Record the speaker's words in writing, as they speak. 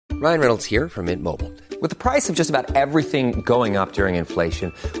Ryan Reynolds here from Mint Mobile. With the price of just about everything going up during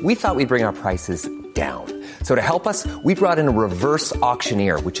inflation, we thought we'd bring our prices down. So to help us, we brought in a reverse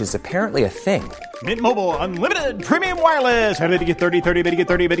auctioneer, which is apparently a thing. Mint Mobile Unlimited Premium Wireless. How to get 30, 30, bit to get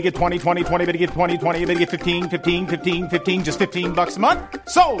 30, bit to get 20, 20, 20, bit to get 20, 20, bit to get 15, 15, 15, 15, just $15 a month?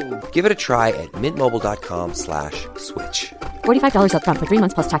 Sold! Give it a try at mintmobile.com/switch. $45 up front for 3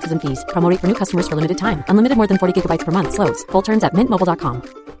 months plus taxes and fees. Promo rate for new customers for limited time. Unlimited more than 40 gigabytes per month. Slows full terms at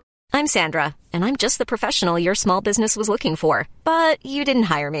mintmobile.com. I'm Sandra, and I'm just the professional your small business was looking for. But you didn't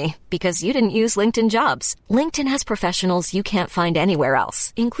hire me because you didn't use LinkedIn Jobs. LinkedIn has professionals you can't find anywhere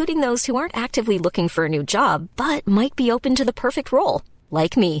else, including those who aren't actively looking for a new job, but might be open to the perfect role,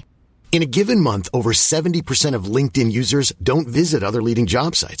 like me. In a given month, over 70% of LinkedIn users don't visit other leading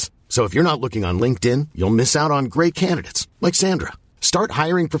job sites. So if you're not looking on LinkedIn, you'll miss out on great candidates like Sandra. Start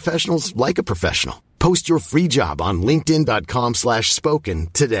hiring professionals like a professional. Post your free job on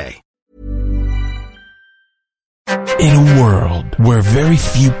linkedin.com/spoken today. In a world where very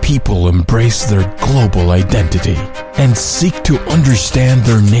few people embrace their global identity and seek to understand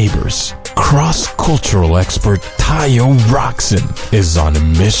their neighbors, cross-cultural expert Tayo Roxon is on a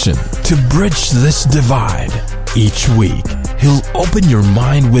mission to bridge this divide. Each week, he'll open your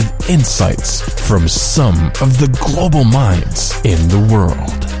mind with insights from some of the global minds in the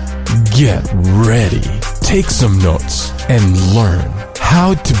world. Get ready, take some notes, and learn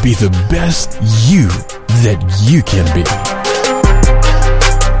how to be the best you that you can be.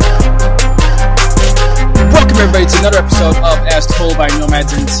 Welcome everybody to another episode of As Told by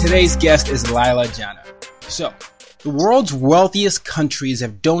Nomads, and today's guest is Lila Jannah. So, the world's wealthiest countries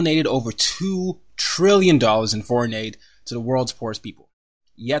have donated over $2 trillion in foreign aid to the world's poorest people.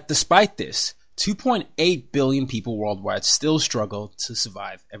 Yet despite this, 2.8 billion people worldwide still struggle to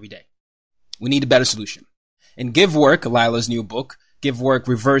survive every day. We need a better solution. In Give Work, Lila's new book, Give Work,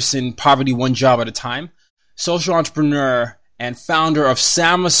 Reversing Poverty One Job at a Time, social entrepreneur and founder of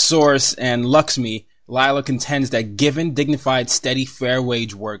Samasource and Luxme, Lila contends that given dignified, steady, fair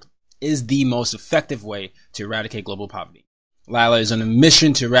wage work is the most effective way to eradicate global poverty. Lila is on a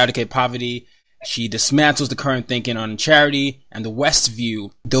mission to eradicate poverty. She dismantles the current thinking on charity and the West's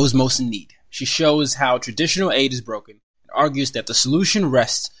view those most in need. She shows how traditional aid is broken and argues that the solution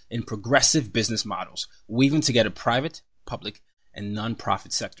rests in progressive business models, weaving together private, public, and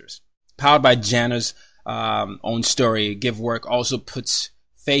non-profit sectors. Powered by Jannah's own story, Give Work also puts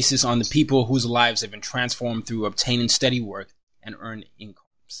faces on the people whose lives have been transformed through obtaining steady work and earned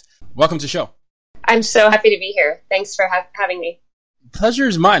incomes. Welcome to the show. I'm so happy to be here. Thanks for having me. Pleasure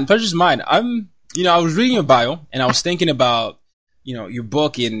is mine. I was reading your bio and I was thinking about, your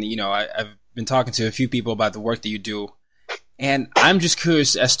book, and, I've been talking to a few people about the work that you do. And I'm just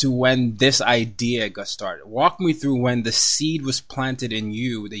curious as to when this idea got started. Walk me through when the seed was planted in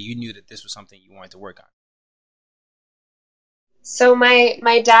you that you knew that this was something you wanted to work on. So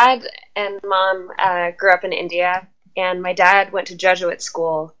my dad and mom grew up in India, and my dad went to Jesuit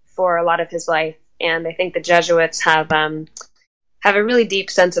school for a lot of his life. And I think the Jesuits have a really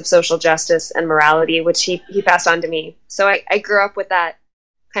deep sense of social justice and morality, which he passed on to me. So I grew up with that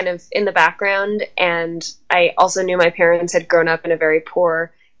kind of in the background, and I also knew my parents had grown up in a very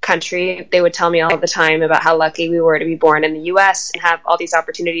poor country. They would tell me all the time about how lucky we were to be born in the U.S. and have all these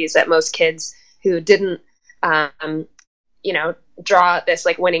opportunities that most kids who didn't, draw this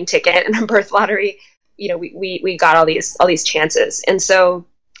like winning ticket in a birth lottery, we got all these chances. And so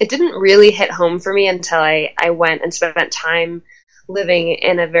it didn't really hit home for me until I went and spent time living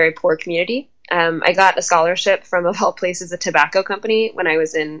in a very poor community. I got a scholarship from, of all places, a tobacco company when I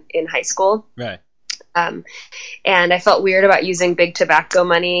was in high school. Right. And I felt weird about using big tobacco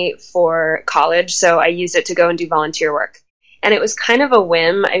money for college, so I used it to go and do volunteer work. And it was kind of a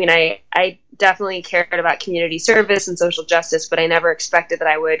whim. I mean, I definitely cared about community service and social justice, but I never expected that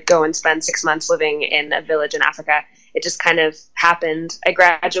I would go and spend 6 months living in a village in Africa. It just kind of happened. I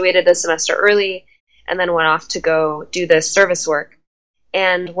graduated a semester early and then went off to go do this service work.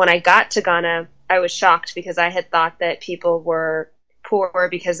 And when I got to Ghana, I was shocked because I had thought that people were poor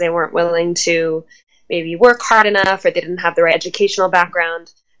because they weren't willing to maybe work hard enough or they didn't have the right educational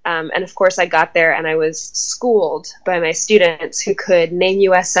background. And of course, I got there and I was schooled by my students who could name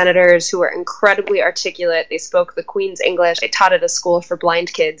U.S. senators, who were incredibly articulate. They spoke the Queen's English. I taught at a school for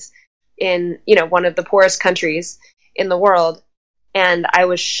blind kids in, one of the poorest countries in the world. And I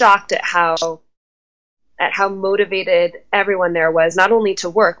was shocked at how motivated everyone there was, not only to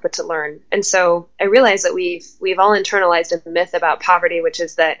work, but to learn. And so I realized that we've all internalized a myth about poverty, which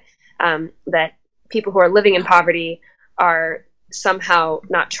is that people who are living in poverty are somehow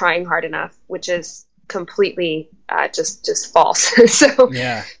not trying hard enough, which is completely just false. So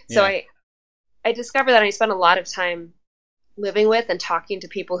I discovered that I spent a lot of time living with and talking to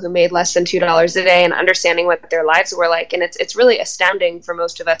people who made less than $2 a day and understanding what their lives were like. And it's really astounding for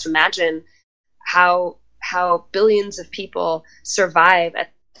most of us to imagine how billions of people survive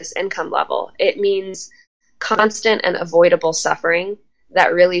at this income level. It means constant and avoidable suffering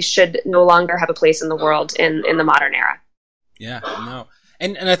that really should no longer have a place in the world in the modern era. Yeah, no.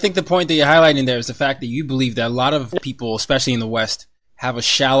 And I think the point that you're highlighting there is the fact that you believe that a lot of people, especially in the West, have a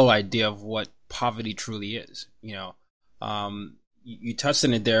shallow idea of what poverty truly is. You know, you touched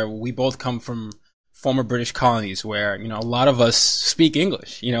on it there. We both come from former British colonies where, you know, a lot of us speak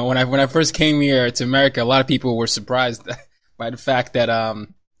English. You know, when I first came here to America, a lot of people were surprised by the fact that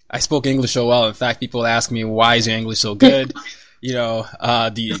I spoke English so well. In fact, people ask me, why is your English so good? You know,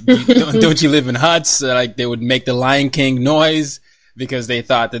 don't you live in huts? Like, they would make the Lion King noise because they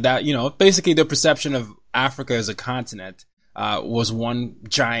thought that, you know, basically their perception of Africa as a continent was one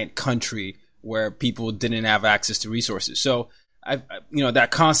giant country where people didn't have access to resources. So, you know,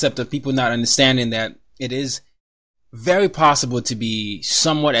 that concept of people not understanding that it is very possible to be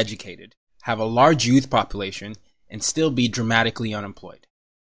somewhat educated, have a large youth population, and still be dramatically unemployed.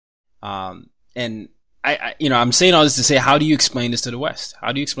 And you know, I'm saying all this to say, how do you explain this to the West?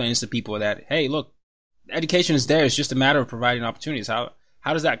 How do you explain this to people that, hey, look, education is there. It's just a matter of providing opportunities. How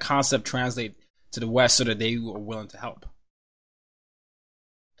does that concept translate to the West so that they are willing to help?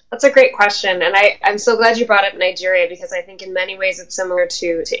 That's a great question. And I'm so glad you brought up Nigeria, because I think in many ways it's similar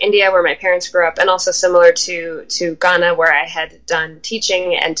to India, where my parents grew up, and also similar to Ghana, where I had done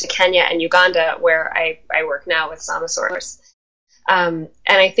teaching, and to Kenya and Uganda, where I work now with Samasaurus. And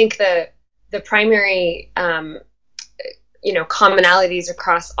I think the primary, you know, commonalities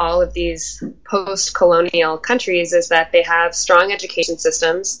across all of these post-colonial countries is that they have strong education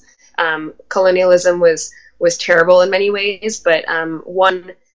systems. Colonialism was terrible in many ways, but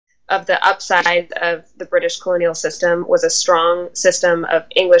one of the upsides of the British colonial system was a strong system of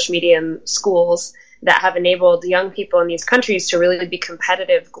English medium schools that have enabled young people in these countries to really be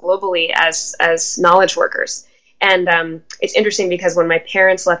competitive globally as knowledge workers. And it's interesting because when my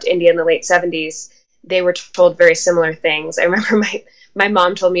parents left India in the late 70s, they were told very similar things. I remember my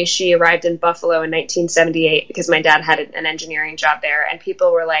mom told me she arrived in Buffalo in 1978 because my dad had an engineering job there, and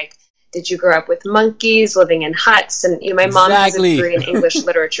people were like, did you grow up with monkeys, living in huts? And, you know, my mom has a degree in English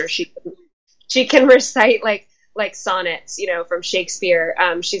literature. She can recite like sonnets, you know, from Shakespeare.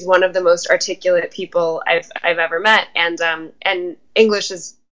 She's one of the most articulate people I've ever met. And English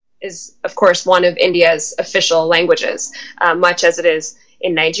is of course one of India's official languages, much as it is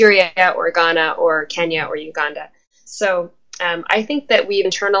in Nigeria or Ghana or Kenya or Uganda. So I think that we've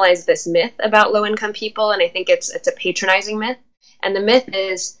internalized this myth about low income people, and I think it's a patronizing myth. And the myth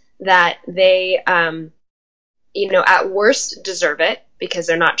is that they, you know, at worst deserve it because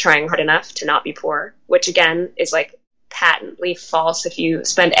they're not trying hard enough to not be poor, which again is like patently false if you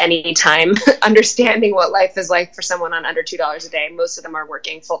spend any time understanding what life is like for someone on under $2 a day. Most of them are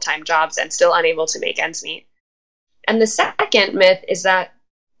working full-time jobs and still unable to make ends meet. And the second myth is that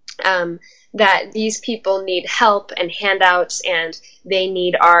that these people need help and handouts, and they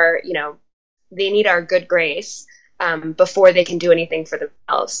need our good grace before they can do anything for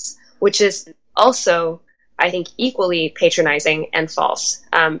themselves, which is also, I think, equally patronizing and false,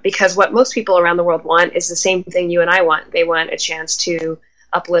 because what most people around the world want is the same thing you and I want. They want a chance to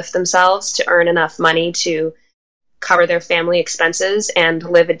uplift themselves, to earn enough money to cover their family expenses and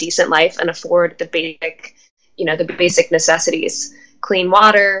live a decent life and afford the basic necessities: clean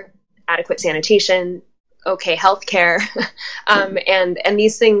water, adequate sanitation, okay healthcare, and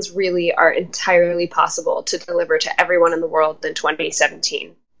these things really are entirely possible to deliver to everyone in the world in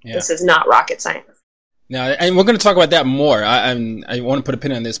 2017. Yeah. This is not rocket science. Now, and we're going to talk about that more. I want to put a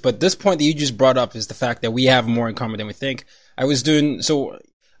pin on this, but this point that you just brought up is the fact that we have more in common than we think. I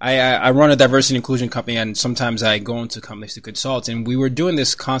run a diversity and inclusion company, and sometimes I go into companies to consult, and we were doing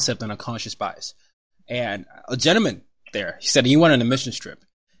this concept on unconscious bias. And a gentleman there, he said he went on a mission trip,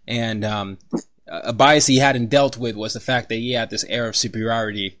 and a bias he hadn't dealt with was the fact that he had this air of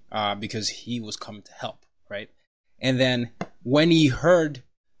superiority because he was coming to help, right? And then when he heard,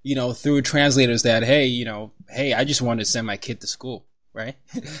 you know, through translators that, hey, I just wanted to send my kid to school, right?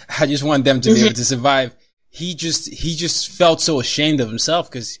 I just want them to be able to survive. He just felt so ashamed of himself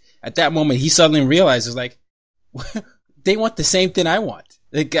because at that moment he suddenly realizes, like, they want the same thing I want.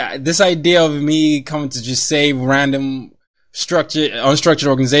 Like, this idea of me coming to just save random unstructured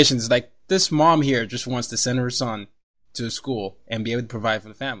organizations, like, this mom here just wants to send her son to school and be able to provide for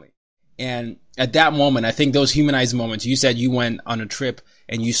the family. And at that moment, I think those humanizing moments, you said you went on a trip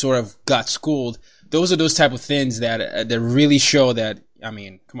and you sort of got schooled those are those type of things that really show that, I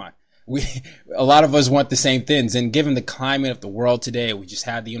mean, come on. A lot of us want the same things, and given the climate of the world today, we just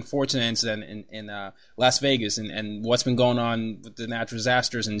had the unfortunate incident in Las Vegas, and what's been going on with the natural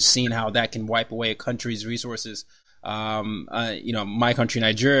disasters, and seeing how that can wipe away a country's resources. My country,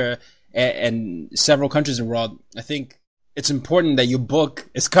 Nigeria, and several countries in the world. I think it's important that your book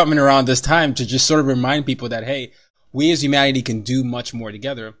is coming around this time to just sort of remind people that, hey, we as humanity can do much more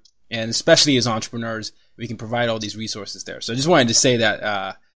together, and especially as entrepreneurs, we can provide all these resources there. So I just wanted to say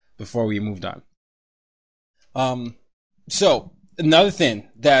that before we moved on. So another thing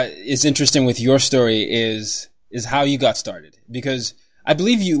that is interesting with your story is how you got started, because I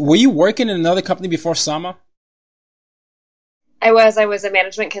believe were you working in another company before Sama? I was a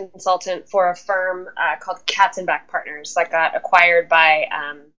management consultant for a firm called Katzenbach Partners that got acquired by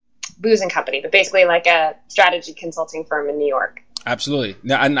Booz & Company, but basically like a strategy consulting firm in New York. Absolutely.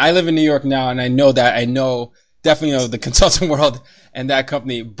 Now, and I live in New York now, and I definitely know the consulting world and that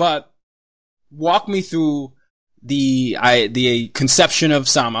company. But walk me through the conception of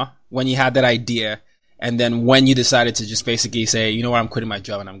Sama, when you had that idea, and then when you decided to just basically say, you know what, I'm quitting my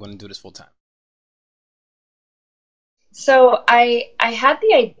job and I'm going to do this full time. So I had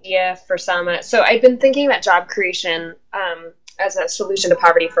the idea for Sama. So I'd been thinking about job creation as a solution to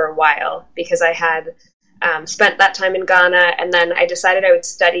poverty for a while, because I had spent that time in Ghana, and then I decided I would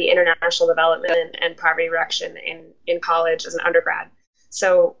study international development and poverty reduction in college as an undergrad.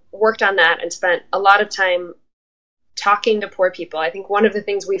 So worked on that and spent a lot of time talking to poor people. I think one of the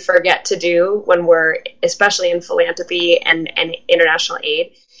things we forget to do when we're, especially in philanthropy and international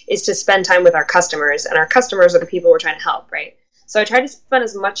aid, is to spend time with our customers, and our customers are the people we're trying to help, right? So I tried to spend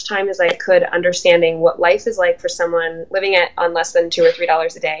as much time as I could understanding what life is like for someone living on less than $2 or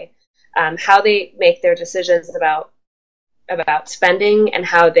 $3 a day, how they make their decisions about spending, and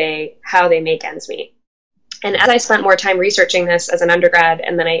how they make ends meet. And as I spent more time researching this as an undergrad,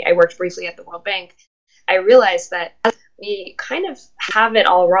 and then I worked briefly at the World Bank, I realized that we kind of have it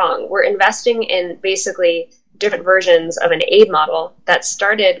all wrong. We're investing in basically different versions of an aid model that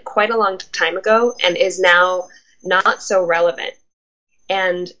started quite a long time ago and is now not so relevant.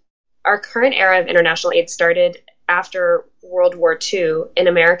 And our current era of international aid started after World War II in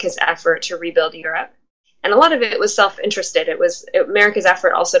America's effort to rebuild Europe. And a lot of it was self-interested. It was America's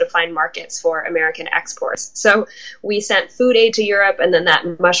effort also to find markets for American exports. So we sent food aid to Europe, and then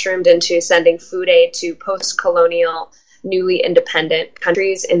that mushroomed into sending food aid to post-colonial, newly independent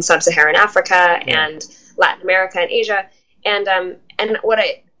countries in sub-Saharan Africa and Latin America and Asia. And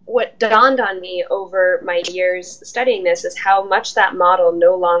what dawned on me over my years studying this is how much that model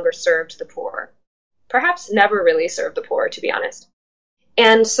no longer served the poor. Perhaps never really served the poor, to be honest.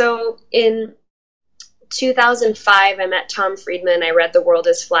 And so in 2005, I met Tom Friedman. I read The World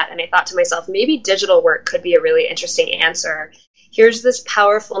is Flat, and I thought to myself, maybe digital work could be a really interesting answer. Here's this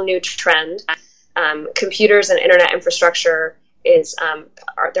powerful new trend. Computers and internet infrastructure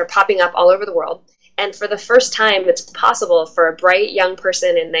they're popping up all over the world. And for the first time, it's possible for a bright young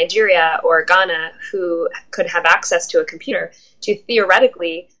person in Nigeria or Ghana who could have access to a computer to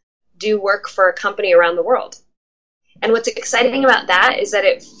theoretically do work for a company around the world. And what's exciting about that is that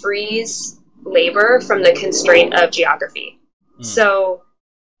it frees labor from the constraint of geography. So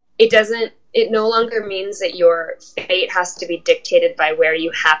it no longer means that your fate has to be dictated by where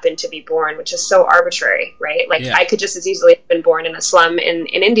you happen to be born, which is so arbitrary, right? Like I could just as easily have been born in a slum in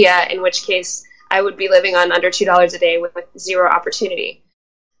India, in which case I would be living on under $2 a day with zero opportunity.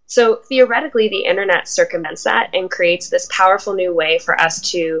 So theoretically, the internet circumvents that and creates this powerful new way for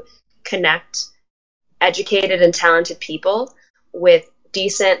us to connect educated and talented people with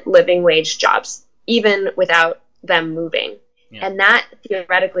decent living wage jobs, even without them moving. Yeah. And that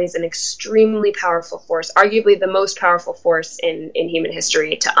theoretically is an extremely powerful force, arguably the most powerful force in human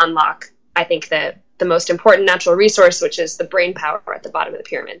history to unlock, I think, the most important natural resource, which is the brain power at the bottom of the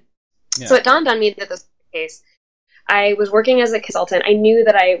pyramid. Yeah. So it dawned on me that this was the case. I was working as a consultant. I knew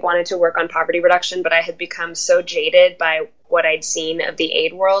that I wanted to work on poverty reduction, but I had become so jaded by what I'd seen of the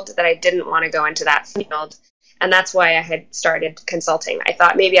aid world that I didn't want to go into that field. And that's why I had started consulting. I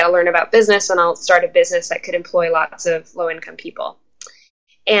thought maybe I'll learn about business and I'll start a business that could employ lots of low-income people.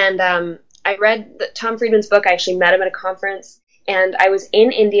 And I read Tom Friedman's book. I actually met him at a conference. And I was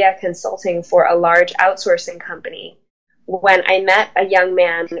in India consulting for a large outsourcing company when I met a young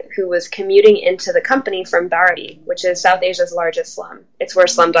man who was commuting into the company from Dharavi, which is South Asia's largest slum. It's where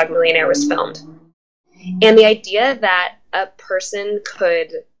Slumdog Millionaire was filmed. And the idea that a person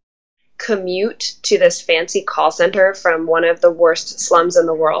could commute to this fancy call center from one of the worst slums in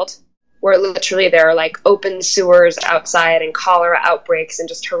the world, where literally there are like open sewers outside and cholera outbreaks and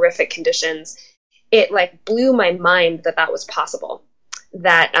just horrific conditions, it like blew my mind that that was possible,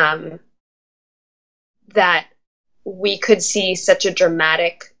 that that we could see such a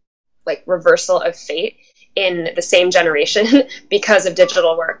dramatic like reversal of fate in the same generation because of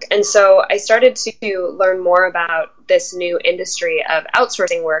digital work. And so I started to learn more about this new industry of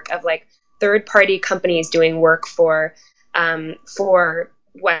outsourcing work, of like third-party companies doing work for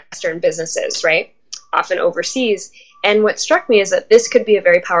Western businesses, right? Often overseas. And what struck me is that this could be a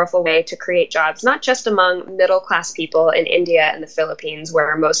very powerful way to create jobs, not just among middle-class people in India and the Philippines,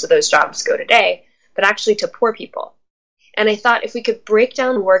 where most of those jobs go today, but actually to poor people. And I thought if we could break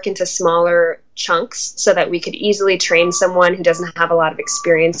down work into smaller chunks so that we could easily train someone who doesn't have a lot of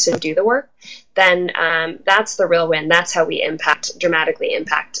experience to do the work, then that's the real win. That's how we dramatically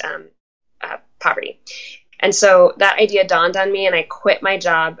impact poverty. And so that idea dawned on me, and I quit my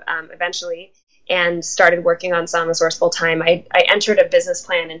job eventually and started working on SonmaSource full time. I entered a business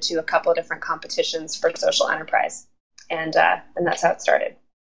plan into a couple of different competitions for social enterprise, and that's how it started.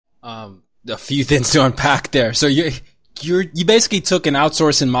 A few things to unpack there. So you basically took an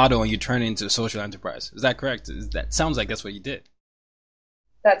outsourcing model and you turned it into a social enterprise. Is that correct? That sounds like that's what you did.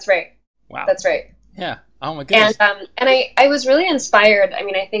 That's right. Wow. That's right. Yeah. Oh my goodness. And I was really inspired. I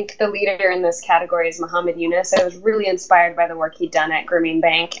mean, I think the leader in this category is Muhammad Yunus. I was really inspired by the work he'd done at Grameen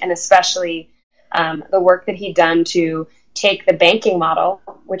Bank, and especially the work that he'd done to take the banking model,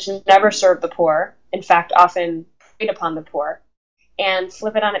 which never served the poor, in fact, often preyed upon the poor, and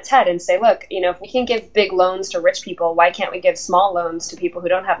flip it on its head and say, look, if we can give big loans to rich people, why can't we give small loans to people who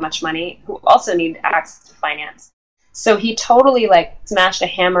don't have much money, who also need access to finance? So he totally smashed a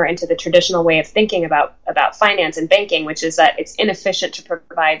hammer into the traditional way of thinking about finance and banking, which is that it's inefficient to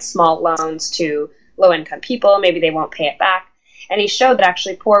provide small loans to low-income people. Maybe they won't pay it back. And he showed that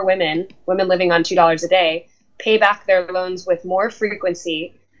actually poor women living on $2 a day, pay back their loans with more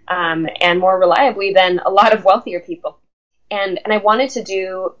frequency and more reliably than a lot of wealthier people. And I wanted to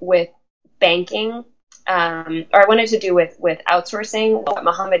do with banking, or I wanted to do with outsourcing what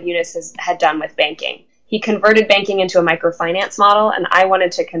Muhammad Yunus had done with banking. He converted banking into a microfinance model, and I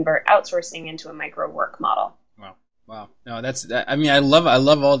wanted to convert outsourcing into a micro work model. Wow. No, I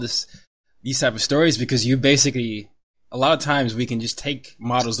love all these type of stories, because you basically, a lot of times we can just take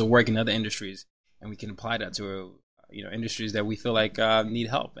models that work in other industries and we can apply that to, industries that we feel like need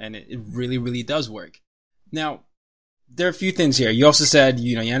help. And it really, really does work. Now, there are a few things here. You also said,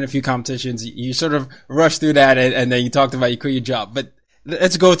 you had a few competitions. You sort of rushed through that, and then you talked about you quit your job. But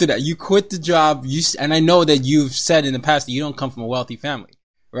let's go through that. You quit the job, and I know that you've said in the past that you don't come from a wealthy family,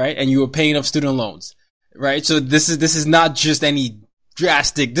 right? And you were paying off student loans, right? So this is not just any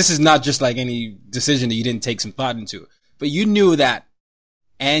drastic, this is not just like any decision that you didn't take some thought into. But you knew that,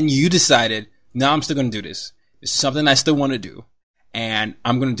 and you decided, no, I'm still going to do this. This is something I still want to do, and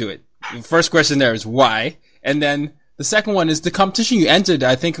I'm going to do it. The first question there is why, and then the second one is the competition you entered.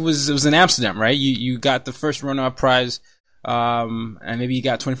 I think it was in Amsterdam, right? You got the first runner-up prize, and maybe you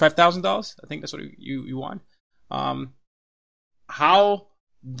got $25,000. I think that's what you won. How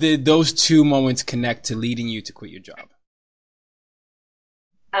did those two moments connect to leading you to quit your job?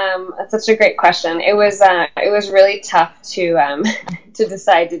 That's such a great question. It was really tough to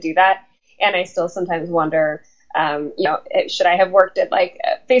decide to do that, and I still sometimes wonder, should I have worked at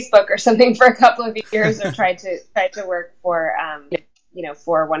Facebook or something for a couple of years, or tried to work for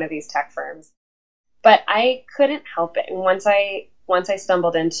for one of these tech firms? But I couldn't help it. And once I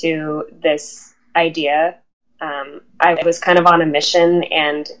stumbled into this idea, I was kind of on a mission,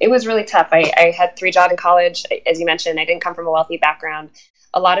 and it was really tough. I had 3 jobs in college. As you mentioned, I didn't come from a wealthy background.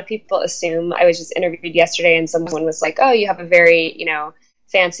 A lot of people assume, I was just interviewed yesterday, and someone was like, oh, you have a very,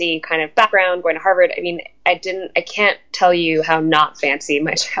 fancy kind of background, going to Harvard. I mean, I can't tell you how not fancy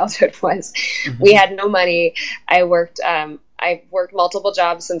my childhood was. Mm-hmm. We had no money. I worked multiple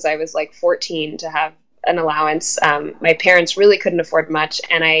jobs since I was 14 to have an allowance. My parents really couldn't afford much,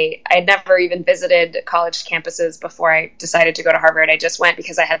 and I'd never even visited college campuses before I decided to go to Harvard. I just went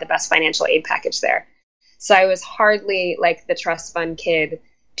because I had the best financial aid package there. So I was hardly like the trust fund kid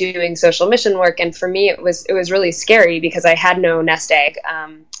doing social mission work. And for me, it was really scary because I had no nest egg.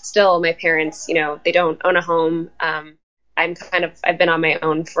 Still, my parents, they don't own a home. I've been on my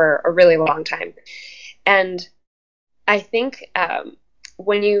own for a really long time. And I think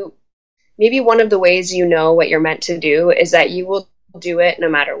maybe one of the ways what you're meant to do is that you will do it no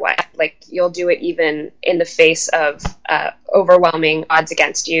matter what. You'll do it even in the face of overwhelming odds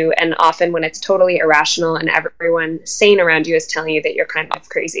against you, and often when it's totally irrational and everyone sane around you is telling you that you're kind of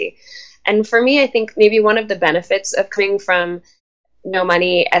crazy. And for me, I think maybe one of the benefits of coming from no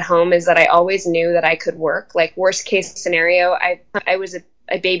money at home is that I always knew that I could work. Like, worst case scenario, I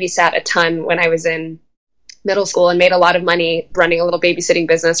babysat a ton when I was in middle school and made a lot of money running a little babysitting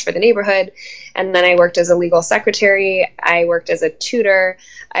business for the neighborhood. And then I worked as a legal secretary. I worked as a tutor.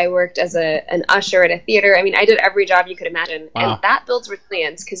 I worked as an usher at a theater. I mean, I did every job you could imagine. Wow. And that builds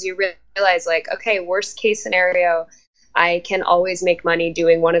resilience, because you realize, like, okay, worst case scenario, I can always make money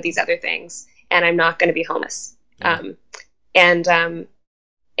doing one of these other things, and I'm not going to be homeless. And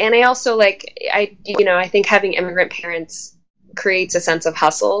I also, like, I think having immigrant parents creates a sense of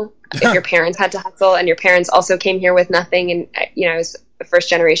hustle. If your parents had to hustle, and your parents also came here with nothing, and I was a first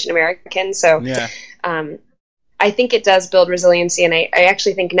generation American, so I think it does build resiliency, and I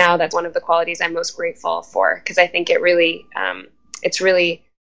actually think now that's one of the qualities I'm most grateful for, because I think it really it's really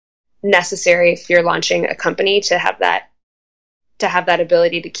necessary if you're launching a company to have that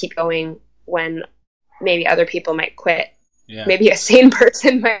ability to keep going when maybe other people might quit. Yeah. Maybe a sane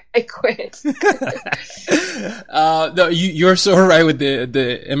person might quit. No, you're so right with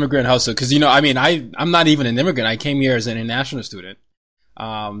the immigrant hustle. Cause I'm not even an immigrant. I came here as an international student.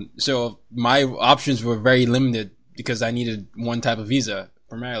 So my options were very limited because I needed one type of visa,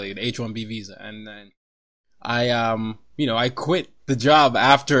 primarily the H-1B visa. And then I quit the job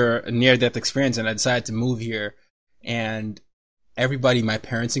after a near-death experience, and I decided to move here. And everybody, my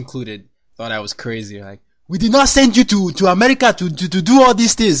parents included, thought I was crazy. Like, we did not send you to America to do all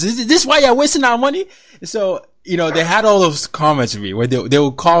these things. Is this why you're wasting our money? So, they had all those comments of me where they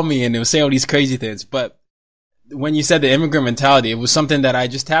would call me and they would say all these crazy things. But when you said the immigrant mentality, it was something that I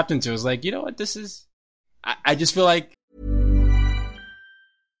just tapped into. It was like, you know what, I just feel like.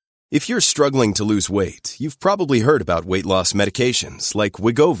 If you're struggling to lose weight, you've probably heard about weight loss medications like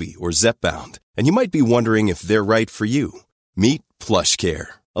Wegovy or Zepbound, and you might be wondering if they're right for you. Meet PlushCare,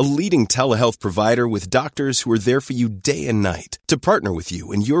 a leading telehealth provider with doctors who are there for you day and night to partner with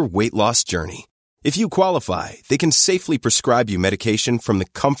you in your weight loss journey. If you qualify, they can safely prescribe you medication from the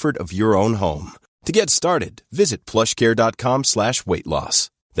comfort of your own home. To get started, visit plushcare.com/weightloss.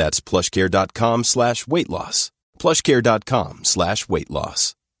 That's plushcare.com/weightloss.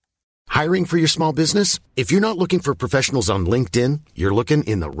 plushcare.com/weightloss. Hiring for your small business? If you're not looking for professionals on LinkedIn, you're looking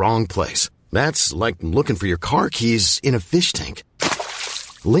in the wrong place. That's like looking for your car keys in a fish tank.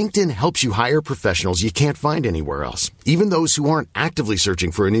 LinkedIn helps you hire professionals you can't find anywhere else, even those who aren't actively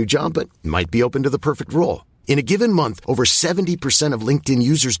searching for a new job but might be open to the perfect role. In a given month, over 70% of LinkedIn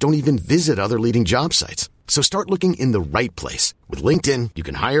users don't even visit other leading job sites. So start looking in the right place. With LinkedIn, you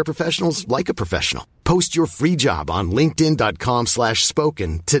can hire professionals like a professional. Post your free job on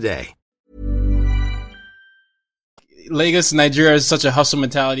linkedin.com/spoken today. Lagos, Nigeria is such a hustle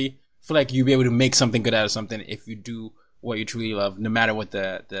mentality. I feel like you'll be able to make something good out of something if you do what you truly love, no matter what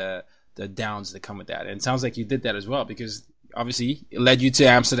the downs that come with that. And it sounds like you did that as well, because obviously it led you to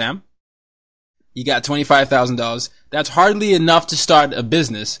Amsterdam. You got $25,000. That's hardly enough to start a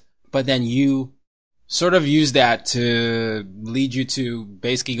business, but then you sort of use that to lead you to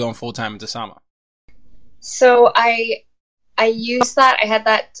basically going full-time into Sama. So I used that. I had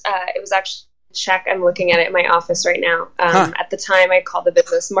that. It was actually a check. I'm looking at it in my office right now. At the time, I called the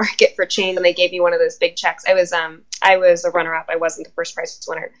business market for change, and they gave me one of those big checks. I was a runner-up. I wasn't the first prize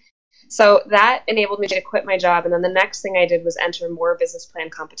winner. So that enabled me to quit my job. And then the next thing I did was enter more business plan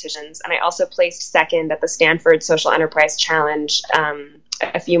competitions. And I also placed second at the Stanford Social Enterprise Challenge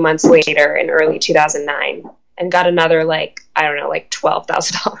a few months later in early 2009, and got another,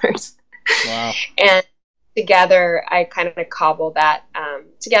 $12,000. Wow. And together, I kind of cobbled that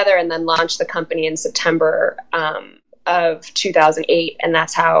together, and then launched the company in September of 2008. And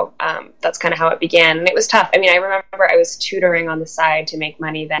that's kind of how it began. And it was tough. I mean, I remember I was tutoring on the side to make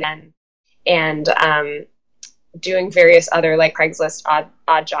money then, and doing various other Craigslist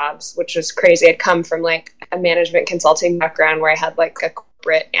odd jobs, which was crazy. I'd come from a management consulting background where I had a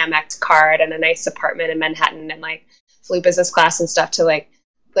corporate Amex card and a nice apartment in Manhattan, and flew business class and stuff, to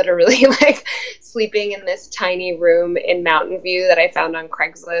literally sleeping in this tiny room in Mountain View that I found on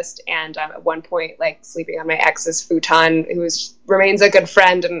Craigslist, and at one point sleeping on my ex's futon, who remains a good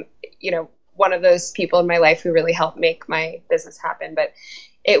friend, and one of those people in my life who really helped make my business happen. But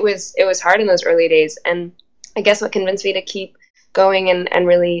it was hard in those early days, and I guess what convinced me to keep going and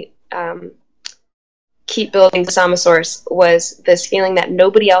really keep building Sama Source was this feeling that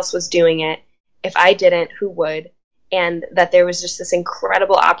nobody else was doing it. If I didn't, who would? And that there was just this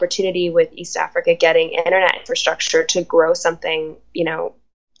incredible opportunity with East Africa getting internet infrastructure to grow something,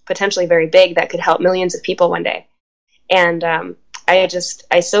 potentially very big that could help millions of people one day. And I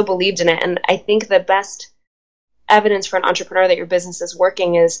so believed in it. And I think the best evidence for an entrepreneur that your business is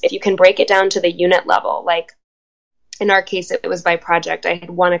working is if you can break it down to the unit level. In our case, it was by project. I had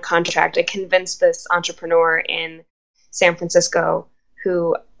won a contract. I convinced this entrepreneur in San Francisco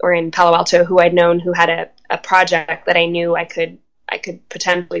or in Palo Alto, who I'd known, who had a project that I knew I could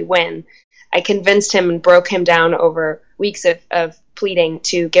potentially win. I convinced him and broke him down over weeks of pleading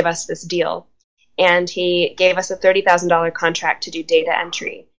to give us this deal. And he gave us a $30,000 contract to do data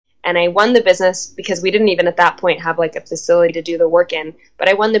entry. And I won the business because we didn't even at that point have like a facility to do the work in. But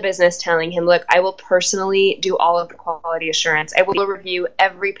I won the business telling him, look, I will personally do all of the quality assurance. I will review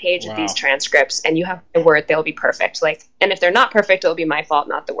every page of these transcripts, and you have my word, they'll be perfect. And if they're not perfect, it'll be my fault,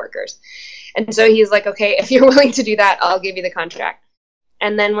 not the workers. And so he's like, okay, if you're willing to do that, I'll give you the contract.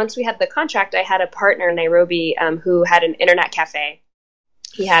 And then once we had the contract, I had a partner in Nairobi who had an internet cafe.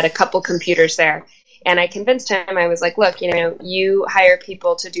 He had a couple computers there. And I convinced him, I was like, look, you hire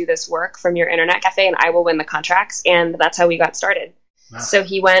people to do this work from your internet cafe and I will win the contracts. And that's how we got started. Wow. So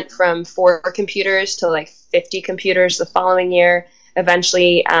he went from 4 computers to like 50 computers the following year,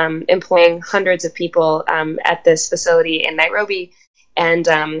 eventually employing hundreds of people at this facility in Nairobi and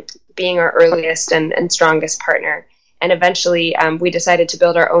being our earliest and strongest partner. And eventually we decided to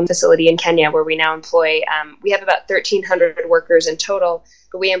build our own facility in Kenya where we now employ, we have about 1,300 workers in total,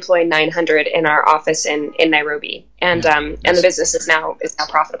 but we employ 900 in our office in Nairobi. And and the business is now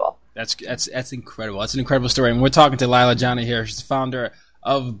profitable. That's incredible. That's an incredible story. And we're talking to Laila Jana here. She's the founder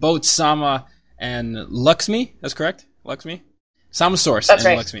of both Sama and Luxme. That's correct? Luxme? Samasource and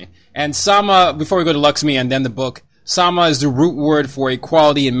right. Luxme. And Sama, before we go to Luxme and then the book, Sama is the root word for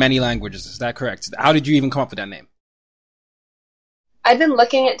equality in many languages. Is that correct? How did you even come up with that name? I've been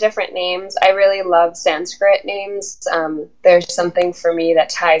looking at different names. I really love Sanskrit names. There's something for me that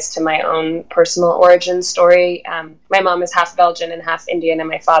ties to my own personal origin story. My mom is half Belgian and half Indian, and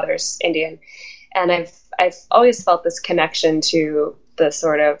my father's Indian. And I've always felt this connection to the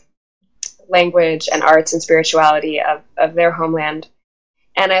sort of language and arts and spirituality of their homeland.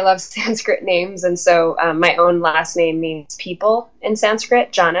 And I love Sanskrit names. And so my own last name means people in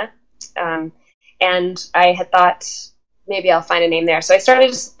Sanskrit, Jana. And I had thought, maybe I'll find a name there. So I started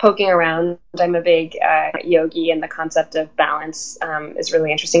just poking around. I'm a big yogi, and the concept of balance is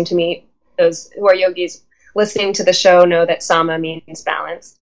really interesting to me. Those who are yogis listening to the show know that Sama means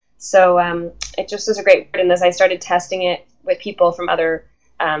balance. So it just was a great word. And as I started testing it with people from other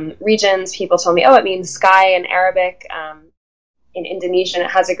regions, people told me, it means sky in Arabic. In Indonesian,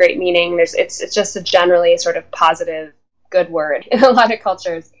 it has a great meaning. It's just a generally sort of positive, good word. In a lot of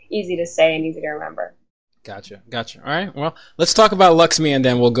cultures, easy to say and easy to remember. Gotcha. All right. Well, let's talk about Luxme and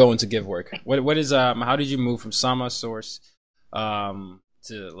then we'll go into GiveWork. What is how did you move from Samasource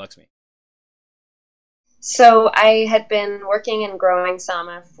to Luxme? So I had been working and growing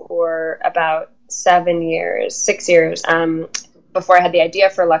Sama for about 6 years before I had the idea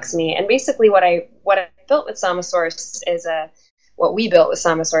for Luxme. And basically what I built with Samasource is what we built with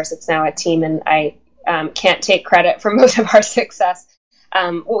Samasource. It's now a team, and I can't take credit for most of our success.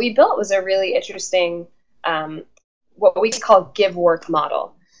 What we built was a really interesting what we call GiveWork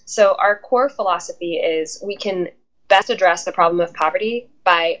model. So our core philosophy is we can best address the problem of poverty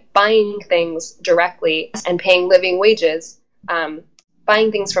by buying things directly and paying living wages,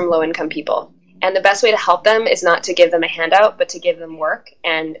 buying things from low-income people. And the best way to help them is not to give them a handout, but to give them work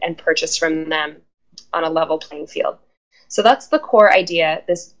and purchase from them on a level playing field. So that's the core idea,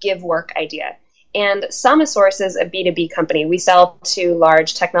 this GiveWork idea. And Samasource is a B2B company. We sell to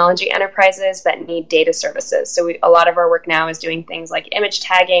large technology enterprises that need data services. So a lot of our work now is doing things like image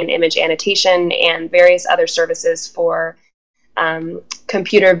tagging, image annotation, and various other services for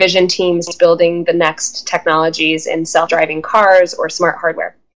computer vision teams building the next technologies in self-driving cars or smart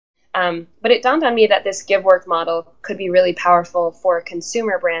hardware. But it dawned on me that this GiveWork model could be really powerful for a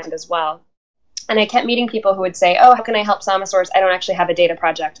consumer brand as well. And I kept meeting people who would say, how can I help Samasource? I don't actually have a data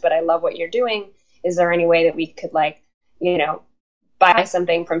project, but I love what you're doing. Is there any way that we could buy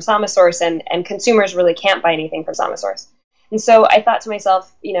something from Samasource? And consumers really can't buy anything from Samasource. And so I thought to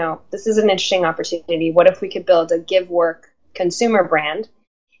myself, this is an interesting opportunity. What if we could build a GiveWork consumer brand?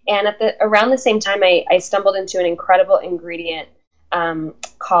 And around the same time, I stumbled into an incredible ingredient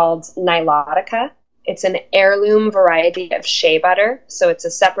called Nilotica. It's an heirloom variety of shea butter. So it's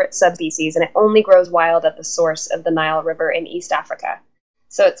a separate subspecies, and it only grows wild at the source of the Nile River in East Africa.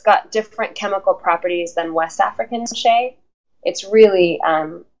 So it's got different chemical properties than West African shea. It's really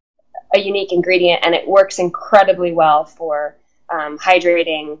a unique ingredient, and it works incredibly well for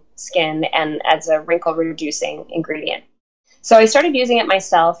hydrating skin and as a wrinkle-reducing ingredient. So I started using it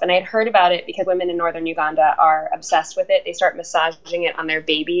myself, and I'd heard about it because women in northern Uganda are obsessed with it. They start massaging it on their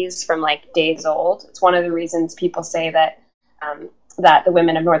babies from days old. It's one of the reasons people say that that the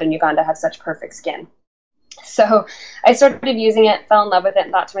women of northern Uganda have such perfect skin. So I started using it, fell in love with it,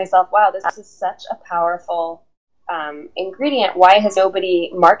 and thought to myself, wow, this is such a powerful ingredient. Why has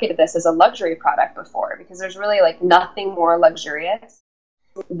nobody marketed this as a luxury product before? Because there's really like nothing more luxurious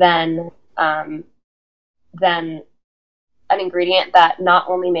than an ingredient that not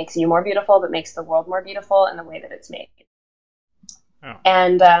only makes you more beautiful, but makes the world more beautiful in the way that it's made. Oh.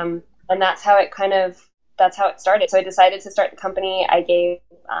 And that's how it started. So I decided to start the company. I gave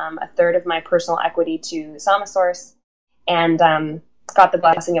a third of my personal equity to Samasource, and got the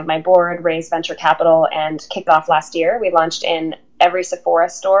blessing of my board, raised venture capital, and kicked off last year. We launched in every Sephora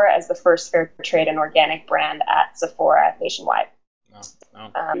store as the first fair trade and organic brand at Sephora nationwide.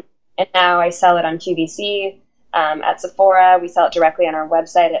 And now I sell it on QVC at Sephora. We sell it directly on our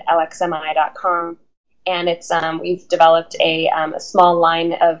website at lxmi.com. And it's we've developed a small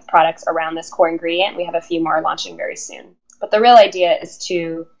line of products around this core ingredient. We have a few more launching very soon. But the real idea is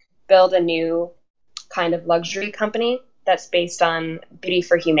to build a new kind of luxury company that's based on beauty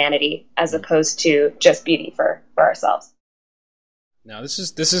for humanity as opposed to just beauty for ourselves. Now this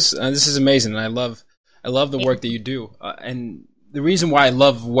is amazing, and I love the work that you do. And the reason why I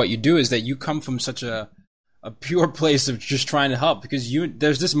love what you do is that you come from such a pure place of just trying to help, because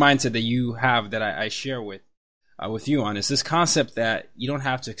there's this mindset that you have that I share with you on. It's this concept that you don't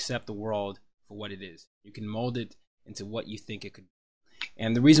have to accept the world for what it is. You can mold it into what you think it could be.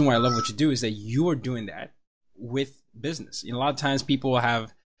 And the reason why I love what you do is that you are doing that with business. A lot of times people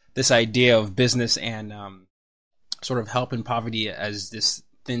have this idea of business and sort of help in poverty as this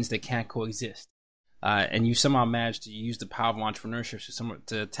things that can't coexist. And you somehow managed to use the power of entrepreneurship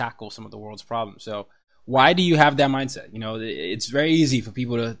to tackle some of the world's problems. So why do you have that mindset? It's very easy for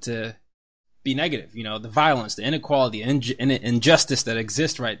people to be negative. The violence, the inequality, and injustice that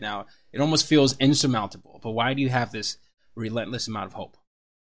exists right now, it almost feels insurmountable. But why do you have this relentless amount of hope?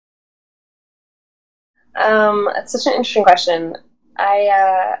 It's such an interesting question.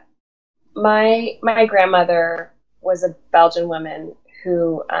 My grandmother was a Belgian woman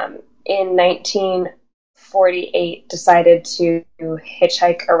who, in 1948, decided to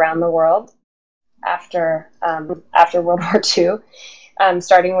hitchhike around the world after World War II,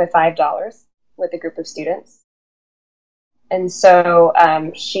 starting with $5 with a group of students. And so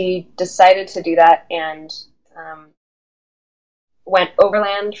she decided to do that and went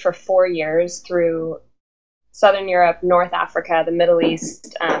overland for 4 years through Southern Europe, North Africa, the Middle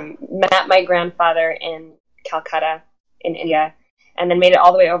East, met my grandfather in Calcutta in India, and then made it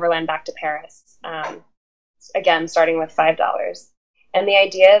all the way overland back to Paris, again, starting with $5. And the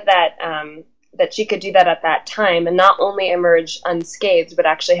idea that she could do that at that time and not only emerge unscathed, but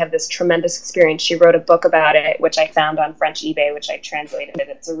actually have this tremendous experience. She wrote a book about it, which I found on French eBay, which I translated.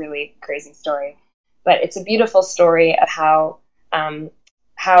 It's a really crazy story. But it's a beautiful story of how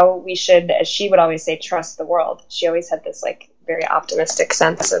we should, as she would always say, trust the world. She always had this very optimistic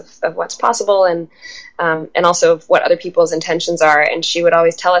sense of what's possible and also of what other people's intentions are. And she would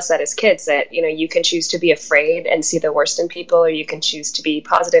always tell us that as kids that, you can choose to be afraid and see the worst in people, or you can choose to be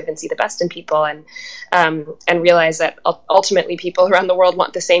positive and see the best in people, and realize that ultimately people around the world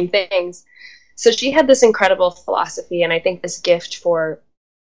want the same things. So she had this incredible philosophy, and I think this gift for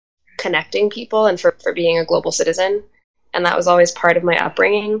connecting people and for being a global citizen. And that was always part of my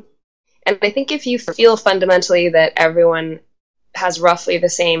upbringing. And I think if you feel fundamentally that everyone has roughly the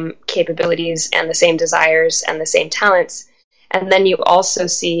same capabilities and the same desires and the same talents, and then you also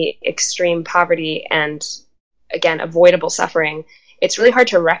see extreme poverty and, again, avoidable suffering, it's really hard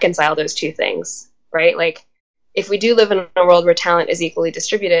to reconcile those two things, right? Like, if we do live in a world where talent is equally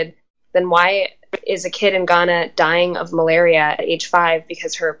distributed, then why is a kid in Ghana dying of malaria at age 5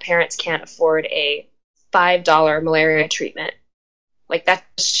 because her parents can't afford a $5 malaria treatment? Like, that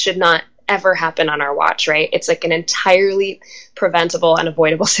should not ever happen on our watch, right? It's like an entirely preventable and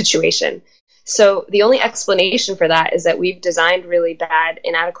avoidable situation. So the only explanation for that is that we've designed really bad,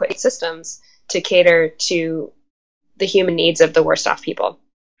 inadequate systems to cater to the human needs of the worst off people.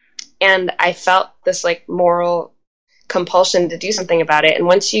 And I felt this moral compulsion to do something about it. And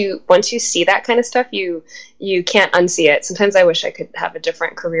once you see that kind of stuff, you can't unsee it. Sometimes I wish I could have a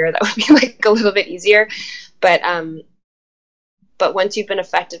different career that would be a little bit easier. But once you've been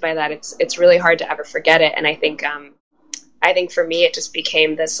affected by that, it's really hard to ever forget it. And I think for me, it just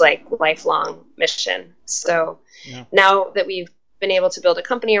became this lifelong mission. So now that we've been able to build a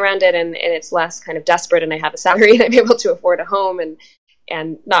company around it, and it's less kind of desperate, and I have a salary and I'm able to afford a home and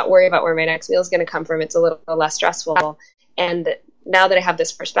not worry about where my next meal is going to come from, it's a little less stressful. And now that I have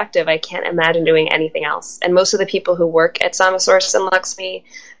this perspective, I can't imagine doing anything else. And most of the people who work at Samasource and Luxme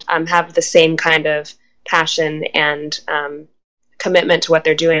have the same kind of passion and commitment to what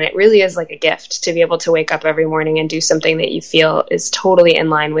they're doing. It really is like a gift to be able to wake up every morning and do something that you feel is totally in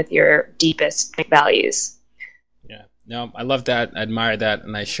line with your deepest values. Yeah, no, I love that. I admire that.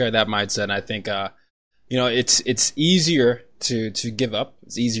 And I share that mindset. And I think, it's easier to give up.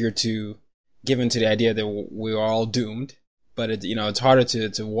 It's easier to give into the idea that we're all doomed. But it's harder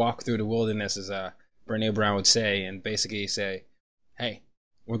to walk through the wilderness, as Brene Brown would say, and basically say, hey,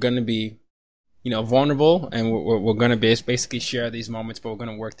 we're going to be, vulnerable, and we're going to basically share these moments, but we're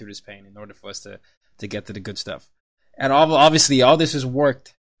going to work through this pain in order for us to get to the good stuff. And obviously, all this has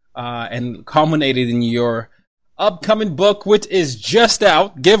worked and culminated in your upcoming book, which is just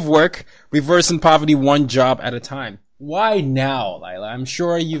out, Give Work, Reversing Poverty One Job at a Time. Why now, Lila? I'm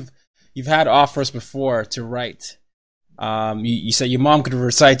sure you've had offers before to write. You said your mom could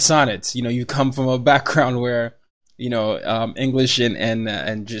recite sonnets. You come from a background where English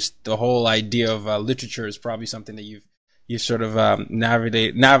and just the whole idea of literature is probably something that you've sort of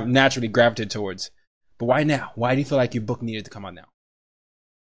naturally gravitated towards. But why now? Why do you feel like your book needed to come out now?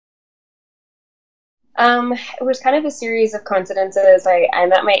 It was kind of a series of coincidences. I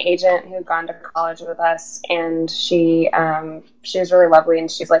met my agent who had gone to college with us, and she was really lovely.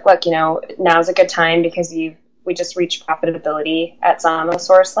 And she's like, look, now's a good time because we just reached profitability at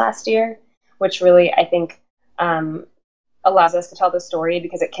Samosource last year, which really, I think, allows us to tell the story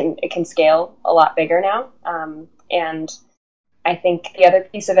because it can scale a lot bigger now. And I think the other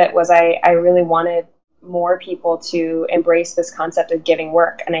piece of it was I really wanted more people to embrace this concept of giving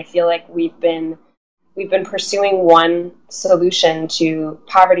work. And I feel like we've been pursuing one solution to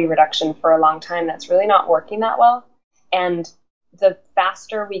poverty reduction for a long time that's really not working that well. And the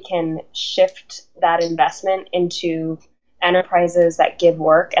faster we can shift that investment into enterprises that give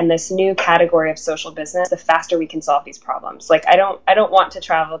work and this new category of social business, the faster we can solve these problems. Like I don't want to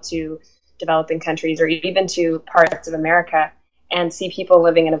travel to developing countries or even to parts of America and see people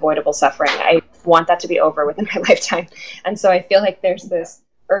living in avoidable suffering. I want that to be over within my lifetime. And so I feel like there's this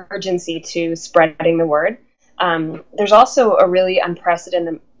urgency to spreading the word. There's also a really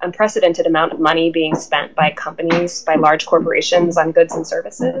unprecedented amount of money being spent by companies, by large corporations on goods and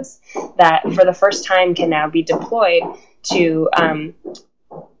services that for the first time can now be deployed to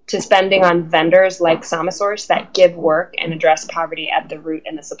spending on vendors like Samosource that give work and address poverty at the root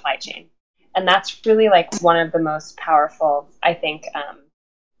in the supply chain. And that's really like one of the most powerful, I think,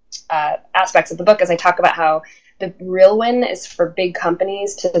 aspects of the book, as I talk about how the real win is for big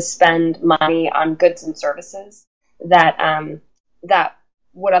companies to spend money on goods and services that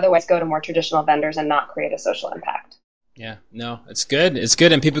would otherwise go to more traditional vendors and not create a social impact. Yeah, no, it's good. It's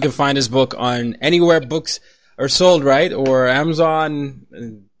good. And people can find this book on anywhere books are sold, right? Or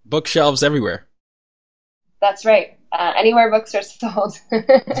Amazon, bookshelves everywhere. That's right. Anywhere books are sold.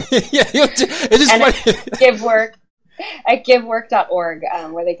 Yeah, it's just funny. Give Work. At givework.org,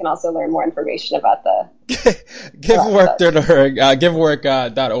 where they can also learn more information about the givework.org,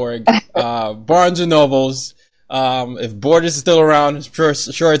 givework.org, Barnes and Nobles. If Borders is still around, I'm sure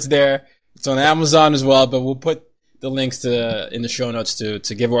it's there. It's on Amazon as well, but we'll put the links in the show notes to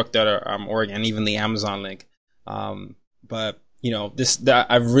givework.org and even the Amazon link. But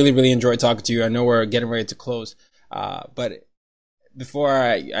I've really, really enjoyed talking to you. I know we're getting ready to close, but before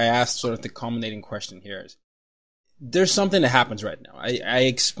I ask sort of the culminating question here is, there's something that happens right now. I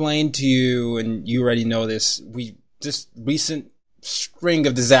explained to you, and you already know this, this recent string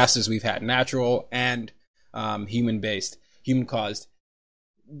of disasters we've had, natural and human caused.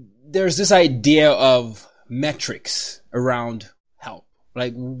 There's this idea of metrics around help,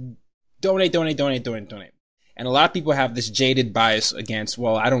 like donate. And a lot of people have this jaded bias against,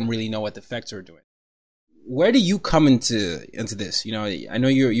 well, I don't really know what the effects are doing. Where do you come into this? I know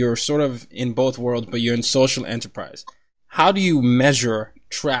you're sort of in both worlds, but you're in social enterprise. How do you measure,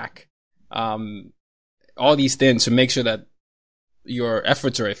 track, all these things to make sure that your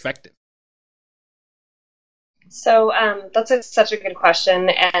efforts are effective? So that's such a good question.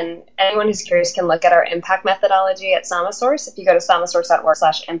 And anyone who's curious can look at our impact methodology at Samosource. If you go to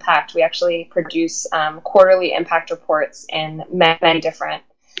samosource.org/impact, we actually produce quarterly impact reports in many different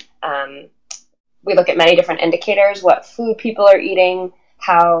we look at many different indicators, what food people are eating,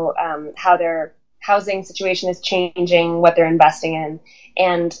 how their housing situation is changing, what they're investing in.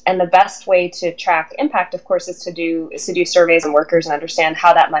 And the best way to track impact, of course, is to do surveys on workers and understand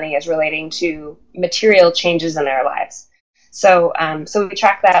how that money is relating to material changes in their lives. So we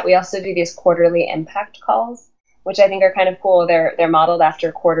track that. We also do these quarterly impact calls, which I think are kind of cool. They're modeled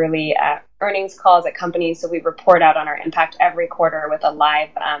after quarterly earnings calls at companies. So we report out on our impact every quarter with a live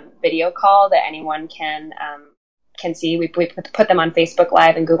video call that anyone can see. We put them on Facebook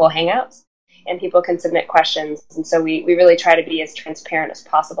Live and Google Hangouts. and people can submit questions. And so we really try to be as transparent as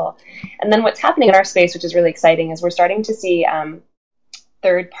possible. And then what's happening in our space, which is really exciting, is we're starting to see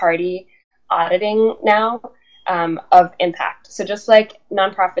third-party auditing now of impact. So just like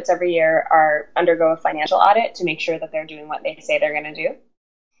nonprofits every year undergo a financial audit to make sure that they're doing what they say they're going to do.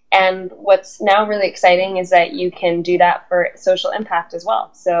 And what's now really exciting is that you can do that for social impact as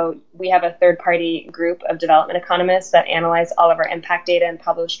well. So we have a third-party group of development economists that analyze all of our impact data and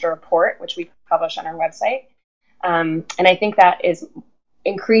published a report, which we publish on our website. And I think that is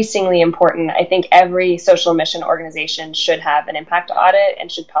increasingly important. I think every social mission organization should have an impact audit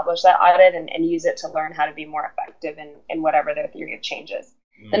and should publish that audit and use it to learn how to be more effective in whatever their theory of change is.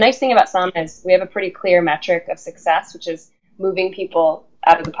 The nice thing about Sama is we have a pretty clear metric of success, which is moving people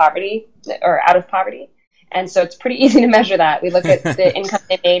out of poverty. And so it's pretty easy to measure that. We look at the income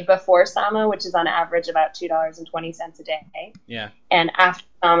they made before Sama, which is on average about $2.20 a day. Yeah. And after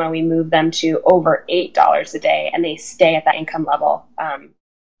Sama, we move them to over $8 a day, and they stay at that income level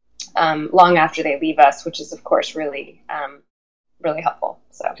long after they leave us, which is, of course, really helpful.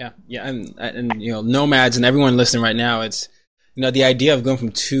 So yeah, and nomads and everyone listening right now, it's the idea of going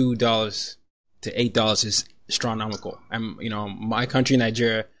from $2 to $8 is astronomical. My country,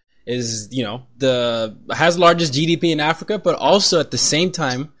 Nigeria, is has the largest GDP in Africa, but also at the same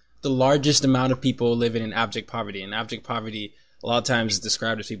time the largest amount of people living in abject poverty. And abject poverty a lot of times is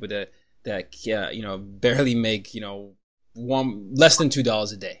described as people that barely make less than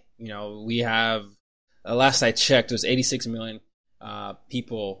 $2 a day. We have, last I checked, it was 86 million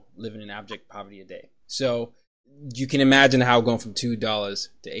people living in abject poverty a day. So you can imagine how going from $2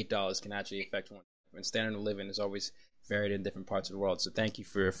 to $8 can actually affect one. And standard of living is always varied in different parts of the world. So thank you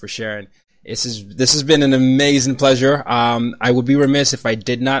for sharing. This has been an amazing pleasure. I would be remiss if I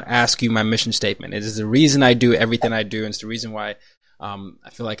did not ask you my mission statement. It is the reason I do everything I do, and it's the reason why I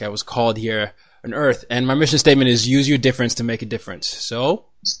feel like I was called here on Earth. And my mission statement is use your difference to make a difference. So,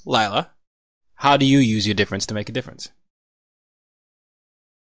 Lila, how do you use your difference to make a difference?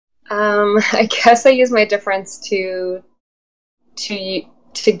 I guess I use my difference to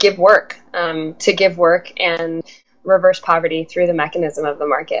give work and reverse poverty through the mechanism of the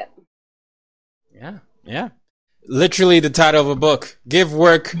market. Yeah. Literally the title of a book, Give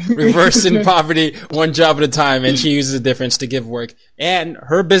Work, Reversing Poverty, One Job at a Time. And she uses the difference to give work. And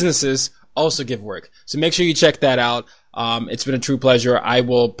her businesses also give work. So make sure you check that out. It's been a true pleasure. I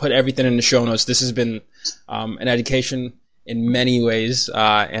will put everything in the show notes. This has been an education in many ways.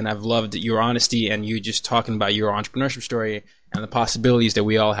 And I've loved your honesty and you just talking about your entrepreneurship story and the possibilities that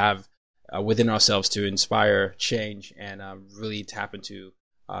we all have within ourselves to inspire change and really tap into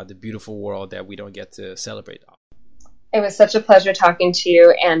the beautiful world that we don't get to celebrate. It was such a pleasure talking to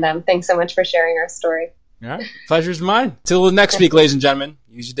you, and thanks so much for sharing our story. All right. Pleasure's mine. Till next week, ladies and gentlemen,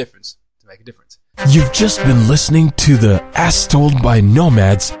 use your difference to make a difference. You've just been listening to the As Told by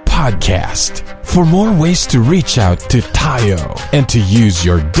Nomads podcast. For more ways to reach out to Tayo and to use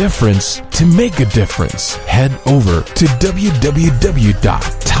your difference to make a difference, head over to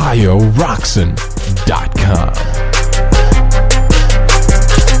www.tayoroxen.com.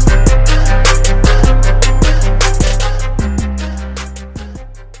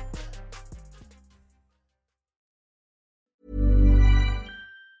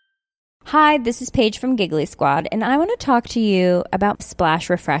 Hi, this is Paige from Giggly Squad, and I want to talk to you about Splash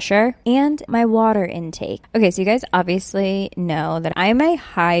Refresher and my water intake. Okay, so you guys obviously know that I'm a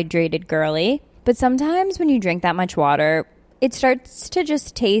hydrated girly, but sometimes when you drink that much water, it starts to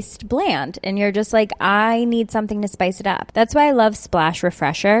just taste bland, and you're just like, I need something to spice it up. That's why I love Splash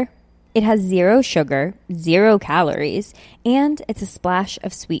Refresher. It has 0 sugar, 0 calories, and it's a splash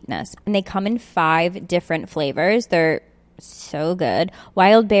of sweetness. And they come in 5 different flavors. They're so good.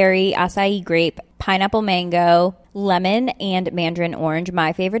 Wild berry, acai grape, pineapple mango, lemon, and mandarin orange.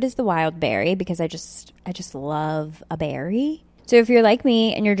 My favorite is the wild berry because I just love a berry. So if you're like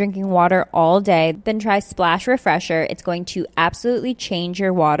me and you're drinking water all day, then try Splash Refresher. It's going to absolutely change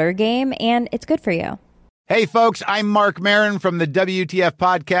your water game, and it's good for you. Hey, folks, I'm Mark Maron from the WTF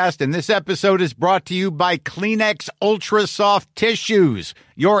Podcast, and this episode is brought to you by Kleenex Ultra Soft Tissues,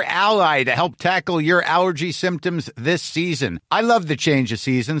 your ally to help tackle your allergy symptoms this season. I love the change of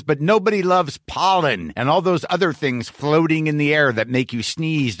seasons, but nobody loves pollen and all those other things floating in the air that make you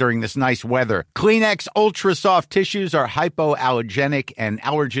sneeze during this nice weather. Kleenex Ultra Soft Tissues are hypoallergenic and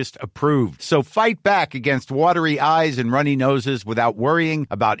allergist approved, so fight back against watery eyes and runny noses without worrying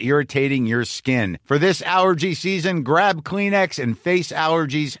about irritating your skin. For this allergy season, grab Kleenex and face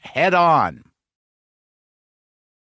allergies head on.